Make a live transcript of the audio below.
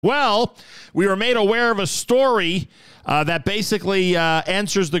Well, we were made aware of a story that basically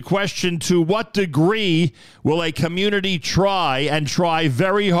answers the question, to what degree will a community try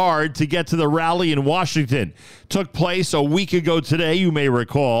very hard to get to the rally in Washington? Took place a week ago today, you may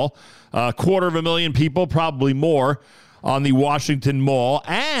recall. 250,000 people, probably more, on the Washington Mall,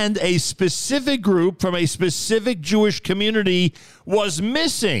 and a specific group from a specific Jewish community was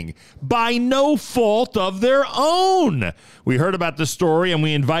missing by no fault of their own. We heard about the story, and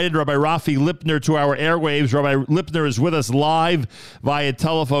we invited Rabbi Rafi Lipner to our airwaves. Rabbi Lipner is with us live via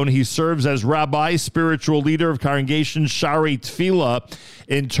telephone. He serves as Rabbi, spiritual leader of Congregation Shaarei Tefillah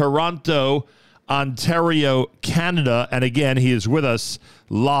in Toronto, Ontario, Canada. And again, he is with us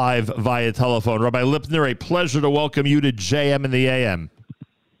live via telephone. Rabbi Lipner, a pleasure to welcome you to JM in the AM.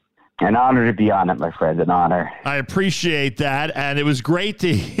 An honor to be on it, my friend, an honor. I appreciate that, and it was great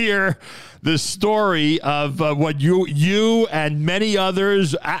to hear the story of what you and many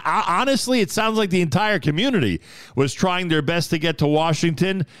others, honestly, it sounds like the entire community was trying their best to get to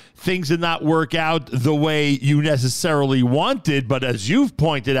Washington. Things did not work out the way you necessarily wanted, but as you've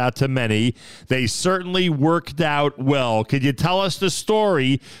pointed out to many, they certainly worked out well. Could you tell us the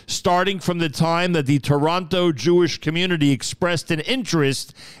story, starting from the time that the Toronto Jewish community expressed an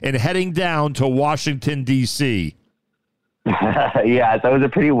interest in heading down to Washington, D.C.? Yeah, so it was a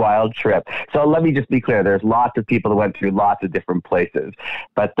pretty wild trip. So let me just be clear. There's lots of people that went through lots of different places.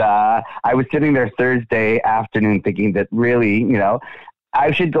 But I was sitting there Thursday afternoon thinking that really, I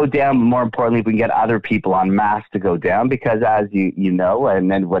should go down. More importantly, if we can get other people en masse to go down, because as you know,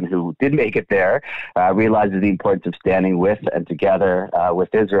 and anyone who did make it there realizes the importance of standing with and together with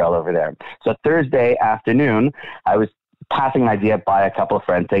Israel over there. So Thursday afternoon, I was passing an idea by a couple of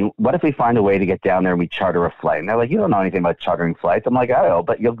friends saying, what if we find a way to get down there and we charter a flight? And they're like, you don't know anything about chartering flights. I'm like, I know,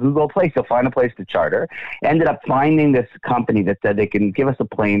 but you'll Google a place, you'll find a place to charter. Ended up finding this company that said they can give us a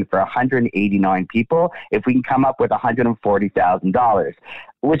plane for 189 people if we can come up with $140,000.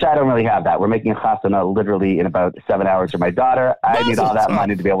 Which I don't really have that. We're making a chasana literally in about 7 hours for my daughter. I need all that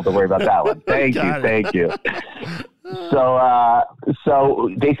money to be able to worry about that one. Thank you. So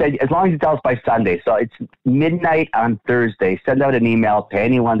they said, as long as you tell us by Sunday. So it's midnight on Thursday. Send out an email to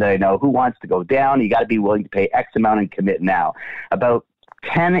anyone that I know who wants to go down. You got to be willing to pay X amount and commit now. About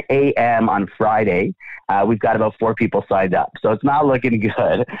 10 a.m. on Friday, we've got about 4 people signed up. So it's not looking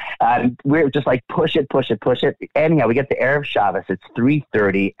good. We're just like, push it. Anyhow, we get to Erev Shabbos. It's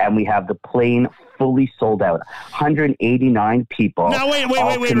 3:30, and we have the plane fully sold out. 189 people. Now, wait.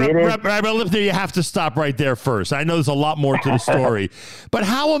 Rabbi Lipner, you have to stop right there first. I know there's a lot more to the story. But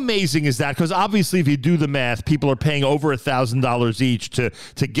how amazing is that? Because obviously, if you do the math, people are paying over $1,000 each to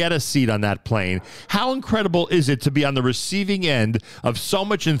get a seat on that plane. How incredible is it to be on the receiving end of so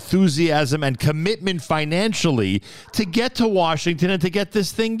much enthusiasm and commitment financially to get to Washington and to get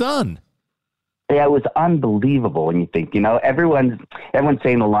this thing done? Yeah, it was unbelievable when you think, everyone's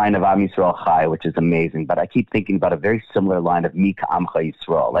saying the line of Am Yisrael Chai, which is amazing, but I keep thinking about a very similar line of Mi Ka'amcha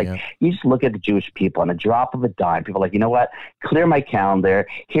Yisrael. Like, You just look at the Jewish people, on a drop of a dime, people are like, you know what, clear my calendar,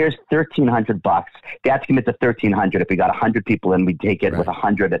 here's $1,300. They have to commit to $1,300. If we got 100 people in, we'd take it with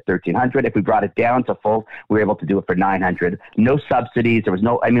 100 at $1,300. If we brought it down to full, we were able to do it for $900. No subsidies. There was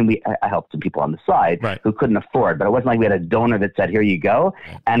no, I helped some people on the side who couldn't afford, but it wasn't like we had a donor that said, here you go.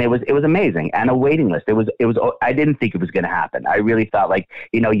 And it was amazing. And a waiting list. It was. I didn't think it was going to happen. I really thought,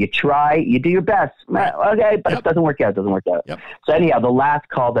 you try, you do your best. Okay, but it doesn't work out. Yep. So anyhow, the last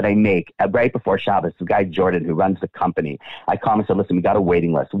call that I make right before Shabbos, the guy Jordan who runs the company, I call him and said, listen, we got a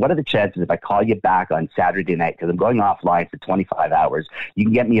waiting list. What are the chances if I call you back on Saturday night, because I'm going offline for 25 hours, you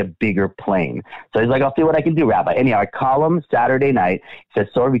can get me a bigger plane? So he's like, I'll see what I can do, Rabbi. Anyhow, I call him Saturday night. He says,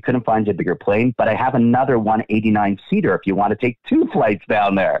 sorry, we couldn't find you a bigger plane, but I have another 189-seater if you want to take 2 flights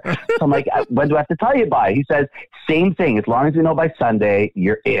down there. So I'm like, when do I have to tell you by? He says, same thing. As long as we know by Sunday,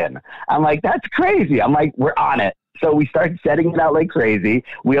 you're in. I'm like, that's crazy. I'm like, we're on it. So we started setting it out like crazy.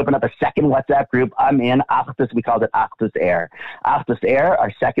 We opened up a second WhatsApp group. I'm in Achdus. We called it Achdus Air. Achdus Air,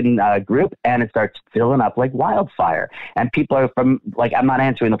 our second group, and it starts filling up like wildfire. And people are I'm not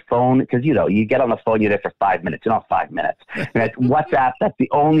answering the phone because, you get on the phone, you're there for 5 minutes. You're not 5 minutes. And it's WhatsApp. That's the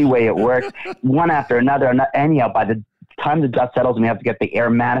only way it works. One after another. Anyhow, by the time the dust settles and we have to get the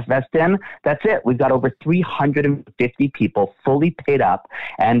air manifest in, that's it. We've got over 350 people fully paid up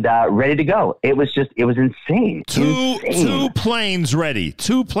and ready to go. It was insane. Two planes ready.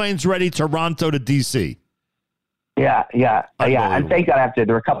 2 planes ready, Toronto to D.C. Yeah. And thank God after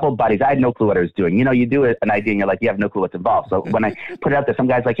there were a couple of buddies. I had no clue what I was doing. You know, you do an idea and you're like, you have no clue what's involved. So when I put it out there, some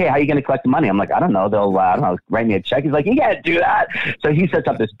guy's like, hey, how are you going to collect the money? I'm like, I don't know. They'll, write me a check. He's like, you can't do that. So he sets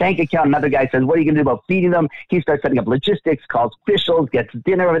up this bank account. Another guy says, what are you going to do about feeding them? He starts setting up logistics, calls officials, gets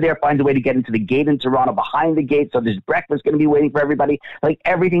dinner over there, finds a way to get into the gate in Toronto behind the gate. So there's breakfast going to be waiting for everybody. Like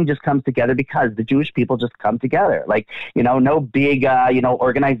everything just comes together because the Jewish people just come together. Like, you know, no big,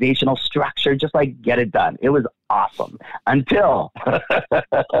 organizational structure, just like get it done. It was awesome until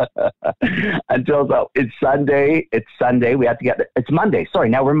so it's Sunday. We have to get it's Monday. Sorry,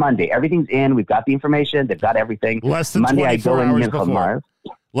 now we're Monday. Everything's in. We've got the information. They've got everything. Less than Monday, 24 hours before.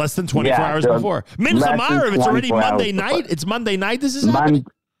 Less than 24 hours before. Mincha Ma'ariv, it's already Monday night. It's Monday night. This is happening.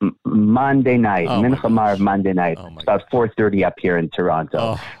 Monday night, Mincha Ma'ariv Monday night. It's about 4:30 up here in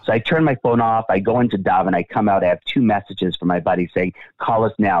Toronto. So I turn my phone off. I go into daven. I come out. I have 2 messages from my buddy saying, "Call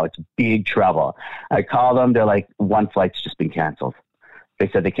us now. It's big trouble." I call them. They're like, "One flight's just been canceled." They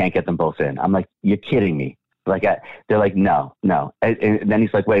said they can't get them both in. I'm like, "You're kidding me?" Like they're like, "No." And then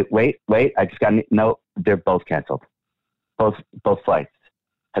he's like, "Wait. I just got no. They're both canceled. Both flights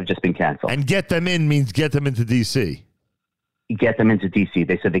have just been canceled." And get them in means get them into D.C. Get them into DC.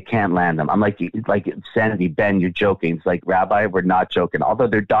 They said they can't land them. I'm like Sanity, Ben, you're joking. It's like, Rabbi, we're not joking. Although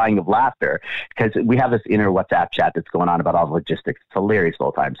they're dying of laughter because we have this inner WhatsApp chat that's going on about all the logistics. It's hilarious the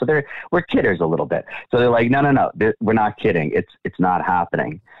whole time. So we're kidders a little bit. So they're like, no, we're not kidding. It's not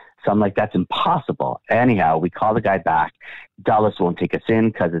happening. So I'm like, that's impossible. Anyhow, we call the guy back. Dallas won't take us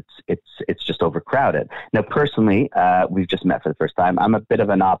in because it's just overcrowded. Now, personally, we've just met for the first time. I'm a bit of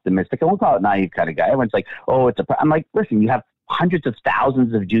an optimistic, I won't call it naive kind of guy. Everyone's like, I'm like, listen, you have hundreds of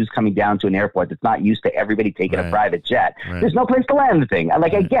thousands of Jews coming down to an airport that's not used to everybody taking a private jet. Right. There's no place to land the thing. I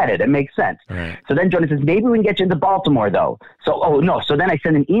get it. It makes sense. Right. So then Jonah says, maybe we can get you into Baltimore though. So then I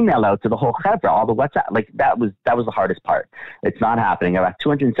send an email out to the whole chevra, all the WhatsApp. Like that was the hardest part. It's not happening. I got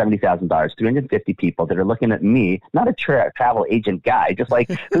 $270,000, 350 people that are looking at me, not a travel agent guy, just like,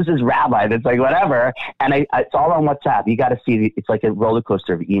 who's this rabbi that's like, whatever. And it's all on WhatsApp. You got to see, it's like a roller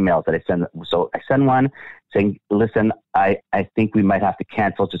coaster of emails that I send. So I send one saying, listen, I think we might have to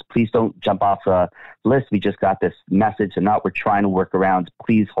cancel. Just please don't jump off the list. We just got this message and we're trying to work around.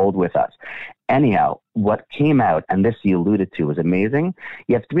 Please hold with us. Anyhow, what came out, and this you alluded to, was amazing.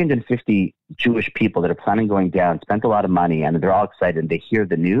 You have 350 Jewish people that are planning going down, spent a lot of money, and they're all excited and they hear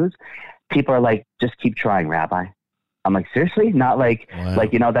the news. People are like, just keep trying, Rabbi. I'm like, seriously? Not like, wow.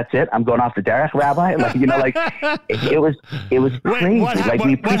 Like, that's it. I'm going off the derech, Rabbi. Like, it was crazy.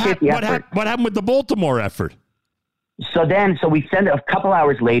 We appreciate the effort. What happened with the Baltimore effort? So we send it a couple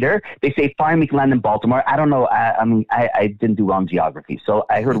hours later. They say, fine, we can land in Baltimore. I don't know. I didn't do well in geography. So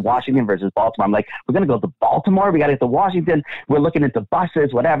I heard Washington versus Baltimore. I'm like, we're going to go to Baltimore. We got to get to Washington. We're looking into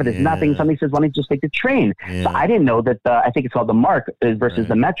buses, whatever. There's nothing. Somebody says, why don't you just take the train? Yeah. So I didn't know that I think it's called the MARC versus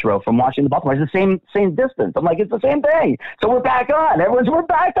the Metro from Washington to Baltimore. It's the same distance. I'm like, it's the same thing. So we're back on. We're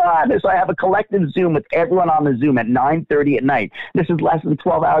back on. So I have a collective Zoom with everyone on the Zoom at 9:30 at night. This is less than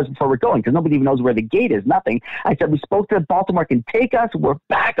 12 hours before we're going because nobody even knows where the gate is. Nothing. I said, we spoke to Baltimore can take us. We're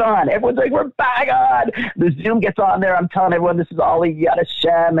back on. Everyone's like, we're back on. The Zoom gets on there. I'm telling everyone this is all like Yad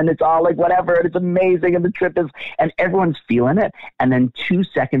Hashem and it's all like whatever. And it's amazing. And the trip is, and everyone's feeling it. And then 2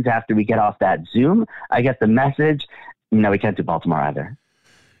 seconds after we get off that Zoom, I get the message, no, we can't do Baltimore either.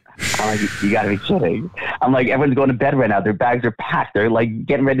 I'm like, you got to be kidding. I'm like, everyone's going to bed right now. Their bags are packed. They're like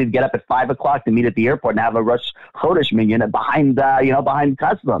getting ready to get up at 5 o'clock to meet at the airport and have a Rosh Chodesh minyan behind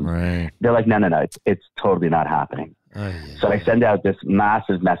customs. Right. They're like, no, it's totally not happening. So I send out this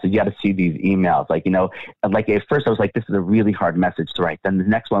massive message. You got to see these emails. Like at first I was like, this is a really hard message to write. Then the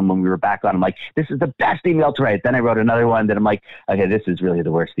next one, when we were back on, I'm like, this is the best email to write. Then I wrote another one that I'm like, okay, this is really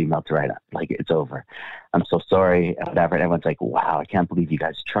the worst email to write. Like, it's over. I'm so sorry, whatever. And everyone's like, wow, I can't believe you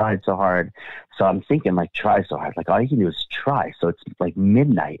guys tried so hard. So I'm thinking, like, try so hard. Like, all you can do is try. So it's like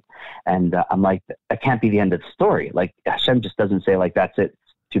midnight. And I'm like, that can't be the end of the story. Like, Hashem just doesn't say, like, that's it.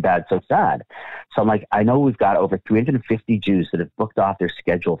 Too bad, so sad. So I'm like, I know we've got over 350 Jews that have booked off their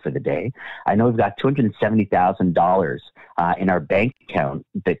schedule for the day. I know we've got $270,000 in our bank account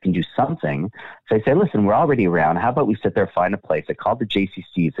that can do something. So I say, listen, we're already around. How about we sit there, find a place? I called the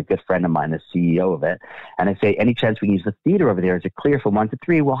JCC. It's a good friend of mine, the CEO of it. And I say, any chance we can use the theater over there? Is it clear from 1 to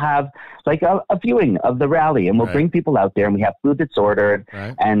 3? We'll have like a viewing of the rally, and we'll bring people out there, and we have food that's ordered,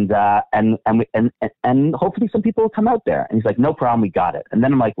 and hopefully some people will come out there. And he's like, no problem, we got it. And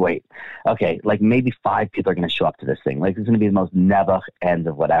then I'm like, wait, okay, like maybe 5 people are going to show up to this thing. Like, it's going to be the most never end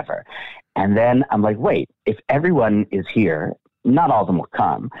of whatever. And then I'm like, wait, if everyone is here, not all of them will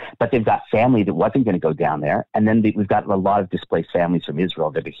come, but they've got family that wasn't going to go down there. And then we've got a lot of displaced families from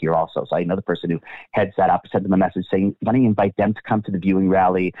Israel that are here also. So I know the person who heads that up sent them a message saying, why don't you invite them to come to the viewing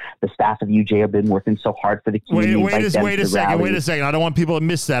rally? The staff of UJ have been working so hard for the community. Wait a second. I don't want people to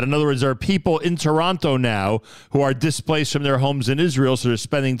miss that. In other words, there are people in Toronto now who are displaced from their homes in Israel, so they're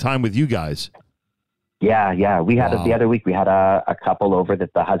spending time with you guys. Yeah. We had the other week, we had a couple over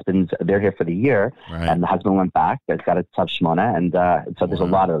that the husbands, they're here for the year, and the husband went back. It's got a tough shmona, and so there's a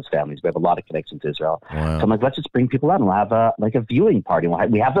lot of those families. We have a lot of connections to Israel. Wow. So I'm like, let's just bring people out and we'll have a viewing party.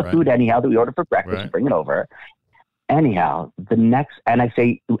 We have the food anyhow that we order for breakfast. And bring it over. Anyhow, and I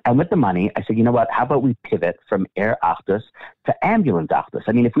say, and with the money, I said, you know what, how about we pivot from air achdus to ambulance achdus?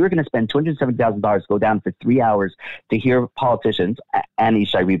 I mean, if we were going to spend $270,000, go down for 3 hours to hear politicians, and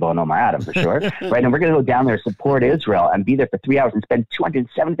Ishai Rebo and Omar Adam for sure, right? And we're going to go down there, support Israel, and be there for 3 hours and spend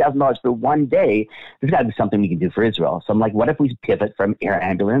 $270,000 for one day. There's got to be something we can do for Israel. So I'm like, what if we pivot from air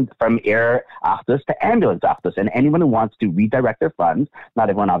achdus to ambulance achdus? And anyone who wants to redirect their funds, not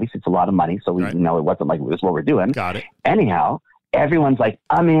everyone, obviously, it's a lot of money, so we know it wasn't like this is what we're doing. Got it. Anyhow, everyone's like,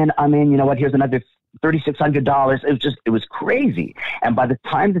 I'm in. You know what? Here's another $3,600. It was crazy. And by the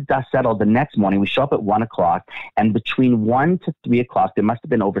time the dust settled the next morning, we show up at 1 o'clock, and between 1 to 3 o'clock, there must have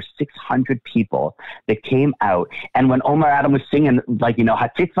been over 600 people that came out. And when Omar Adam was singing,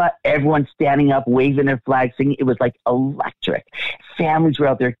 Hatikva, everyone standing up, waving their flag, singing, it was like electric. Families were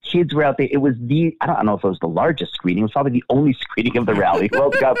out there, kids were out there. It was I don't know if it was the largest screening. It was probably the only screening of the rally.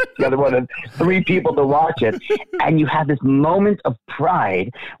 We got together more than 3 people to watch it. And you had this moment of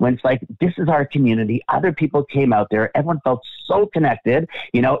pride when it's like, this is our community. Other people came out there. Everyone felt so connected.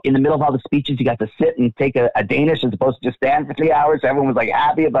 In the middle of all the speeches, you got to sit and take a Danish as opposed to just stand for 3 hours. Everyone was like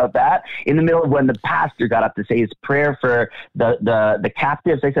happy about that. In the middle of when the pastor got up to say his prayer for the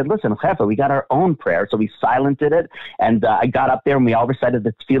captives, I said, listen, Chefa, we got our own prayer. So we silenced it. And I got up there and we all recited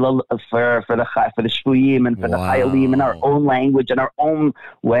the Tefillah for the Shvuyim and for the Chayalim in our own language and our own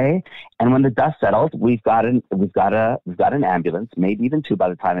way. And when the dust settled, we've got an ambulance, maybe even 2 by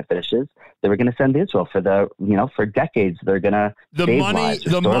the time it finishes. They were going to send Israel for decades. They're going to the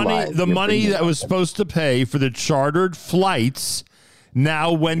money that was supposed to pay for the chartered flights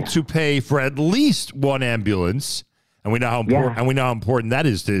now went to pay for at least 1 ambulance, and we know how important that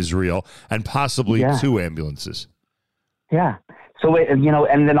is to Israel, and possibly 2 ambulances. Yeah. So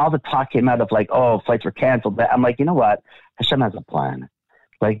and then all the talk came out of like, oh, flights were canceled. But I'm like, you know what? Hashem has a plan.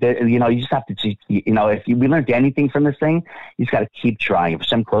 Like, you just have to, if we learned anything from this thing, you just got to keep trying. If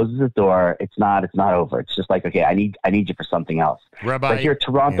Hashem closes the door, it's not over. It's just like, okay, I need you for something else. Rabbi, like here,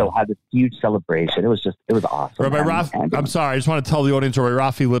 Toronto had this huge celebration. It was awesome. Rabbi Rafi, I'm sorry. I just want to tell the audience, Rabbi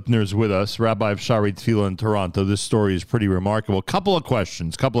Rafi Lipner is with us, Rabbi of Shaarei Tefillah in Toronto. This story is pretty remarkable. Couple of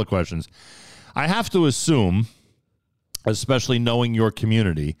questions. I have to assume, especially knowing your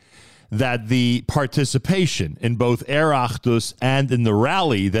community, that the participation in both Eir Achdus and in the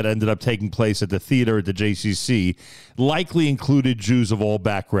rally that ended up taking place at the theater at the JCC likely included Jews of all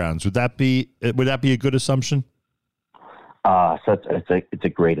backgrounds. Would that be a good assumption? So it's a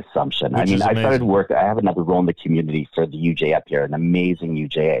great assumption. I started work. I have another role in the community for the UJ up here, an amazing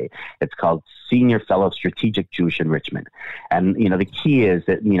UJA. It's called Senior Fellow Strategic Jewish Enrichment. And, the key is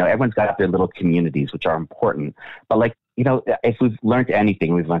that, everyone's got their little communities, which are important. But if we've learned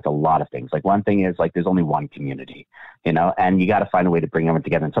anything, we've learned a lot of things. Like one thing is there's only one community, and you got to find a way to bring everyone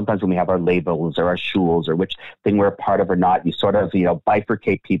together. And sometimes when we have our labels or our shuls or which thing we're a part of or not, you sort of,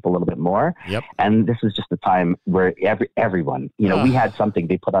 bifurcate people a little bit more. Yep. And this is just the time where everyone, we had something,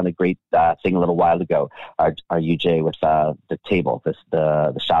 they put on a great thing a little while ago, our UJ with the table,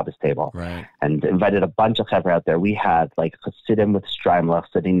 the Shabbos table, right, and invited a bunch of chevra out there. We had like Chassidim with Streimlach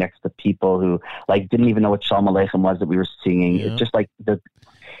sitting next to people who didn't even know what Shalom Aleichem was that we were singing. It's just like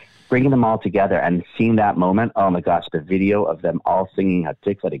bringing them all together and seeing that moment. Oh my gosh, the video of them all singing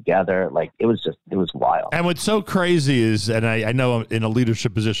Hatikva together, it was wild. And what's so crazy is, and I know in a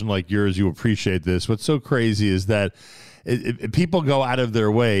leadership position like yours, you appreciate this. What's so crazy is that people go out of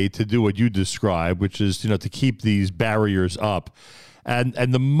their way to do what you describe, which is, to keep these barriers up. And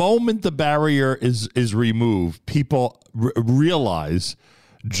the moment the barrier is removed, people realize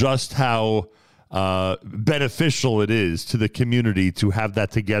just how beneficial it is to the community to have that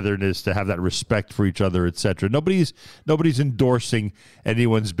togetherness, to have that respect for each other, etc. Nobody's endorsing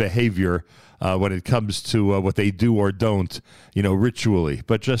anyone's behavior when it comes to what they do or don't, ritually.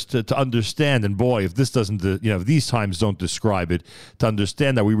 But just to understand, and boy, if this doesn't, if these times don't describe it, to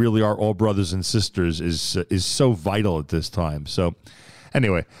understand that we really are all brothers and sisters is so vital at this time. So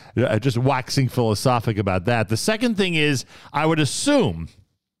anyway, just waxing philosophic about that. The second thing is, I would assume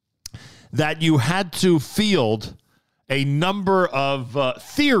that you had to field a number of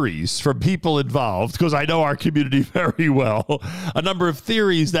theories from people involved, because I know our community very well, a number of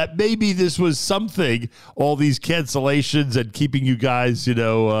theories that maybe this was something, all these cancellations and keeping you guys,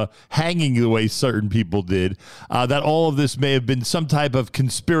 hanging the way certain people did, that all of this may have been some type of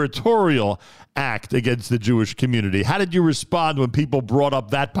conspiratorial act against the Jewish community. How did you respond when people brought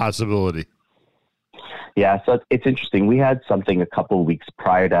up that possibility? Yeah, so it's interesting. We had something a couple of weeks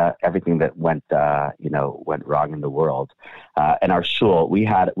prior to everything that went wrong in the world. In our shul, we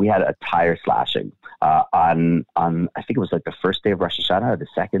had a tire slashing on I think it was like the first day of Rosh Hashanah or the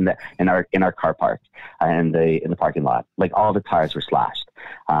second in our car park in the parking lot. Like all the tires were slashed.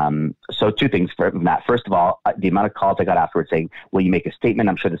 So two things from that. First of all, the amount of calls I got afterwards saying, "Will you make a statement?"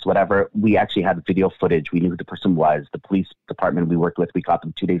 I'm sure this, whatever. We actually had video footage. We knew who the person was. The police department we worked with, we caught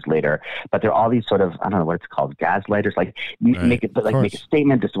them 2 days later. But they're all these sort of, I don't know what it's called, gaslighters. Like make a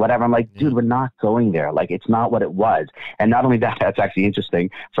statement, just whatever. I'm like, dude, we're not going there. Like it's not what it was. And not only that, that's actually interesting.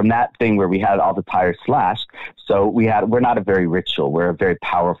 From that thing where we had all the tires slashed. So we're not a very rich shul. We're a very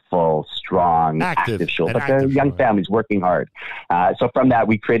powerful, strong, active shul. But they're young families working hard. So from that,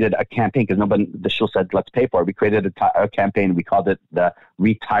 we created a campaign because the shul said, let's pay for it. We created a campaign. We called it the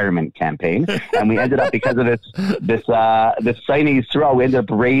retirement campaign. And we ended up, because of this Chinese throw, we ended up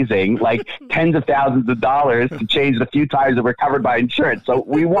raising like tens of thousands of dollars to change the few tires that were covered by insurance. So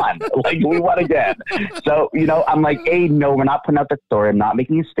we won. We won again. So, I'm like, no, we're not putting out the story. I'm not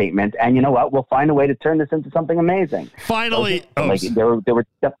making a statement. And you know what? We'll find a way to turn this into something amazing. Finally. There were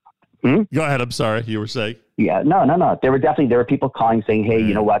Go ahead. I'm sorry. You were saying. Yeah, no. There were people calling saying, hey,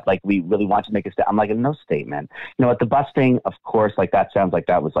 you know what? Like, we really want to make a statement. I'm like, no statement. At the bus thing, of course, like that sounds like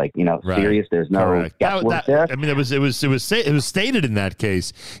that was like, serious. There's no guesswork there. I mean, it was stated in that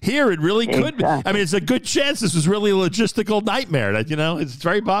case. Here, it really could be. I mean, it's a good chance this was really a logistical nightmare. That it's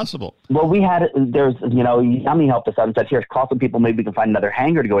very possible. Well, Yummy helped us out and said, here, call some people. Maybe we can find another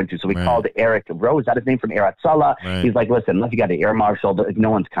hangar to go into. So we called Eric Rowe. Is that his name, from Eretz Salah? He's like, listen, unless you got the air marshal,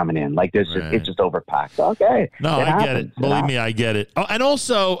 no one's coming in. Like, it's just overpacked. Okay. No, I get it. Believe me, I get it. Oh, and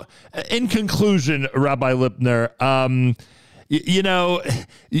also, in conclusion, Rabbi Lipner,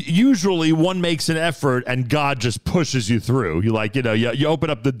 usually one makes an effort and God just pushes you through. You open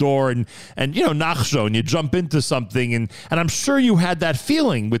up the door and Nachum, you jump into something. And I'm sure you had that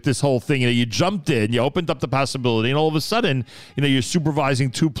feeling with this whole thing. You jumped in, you opened up the possibility, and all of a sudden, you're supervising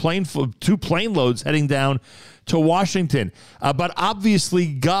two plane loads heading down to Washington. But obviously,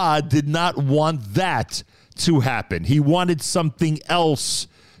 God did not want that to happen. He wanted something else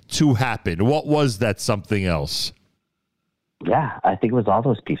to happen. What was that something else? Yeah, I think it was all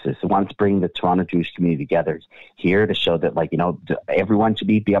those pieces. He wanted to bring the Toronto Jewish community together here to show that, everyone should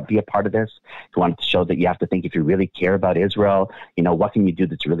be a part of this. He wanted to show that you have to think, if you really care about Israel, what can you do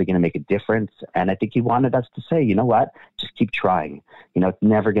that's really going to make a difference? And I think he wanted us to say, you know what, just keep trying. It's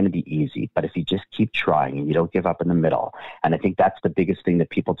never going to be easy, but if you just keep trying and you don't give up in the middle. And I think that's the biggest thing that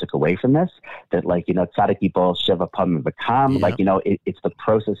people took away from this, that tzaddik people, shiva pam v'kam, it's the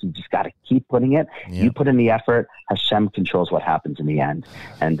process. You just got to keep putting it. Yep. You put in the effort, Hashem controls what happens in the end.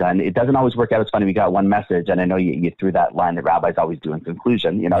 And it doesn't always work out. It's funny, we got one message, and I know you threw that line that rabbis always do in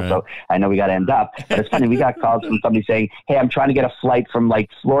conclusion, so I know we got to end up. But it's funny, we got calls from somebody saying, hey, I'm trying to get a flight from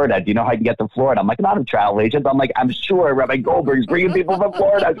Florida. Do you know how I can get to Florida? I'm like, not a travel agent. I'm like, I'm sure Rabbi Goldberg's bringing people from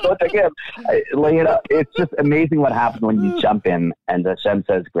Florida. Go check him. It's just amazing what happens when you jump in and Hashem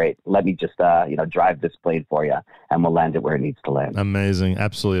says, great, let me just, drive this plane for you, and we'll land it where it needs to land. Amazing.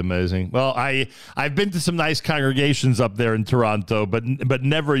 Absolutely amazing. Well, I've been to some nice congregations up there in Toronto, but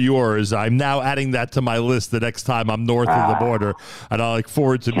never yours. I'm now adding that to my list the next time I'm north of the border, and I look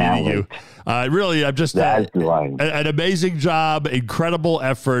forward to meeting you. Really, I'm just an amazing job, incredible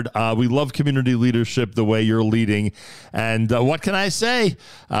effort. We love community leadership the way you're leading. And what can I say?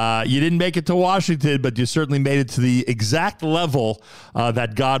 You didn't make it to Washington, but you certainly made it to the exact level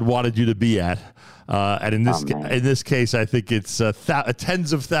that God wanted you to be at. And in this case, I think it's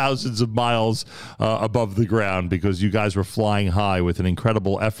tens of thousands of miles above the ground, because you guys were flying high with an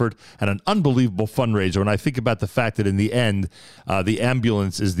incredible effort and an unbelievable fundraiser. When I think about the fact that in the end, the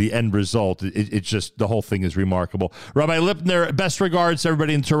ambulance is the end result, it's just, the whole thing is remarkable. Rabbi Lipner, best regards to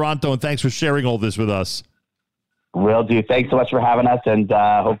everybody in Toronto, and thanks for sharing all this with us. Will do. Thanks so much for having us, and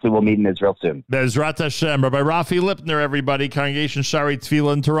hopefully we'll meet in Israel soon. Bezrat Hashem. Rabbi Rafi Lipner, everybody, Congregation Shaarei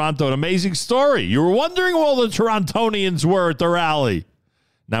Tefillah in Toronto. An amazing story. You were wondering where all the Torontonians were at the rally.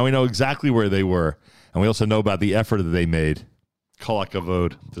 Now we know exactly where they were, and we also know about the effort that they made. Kol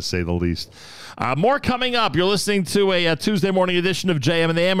hakavod, to say the least. More coming up. You're listening to a Tuesday morning edition of JM and the AM.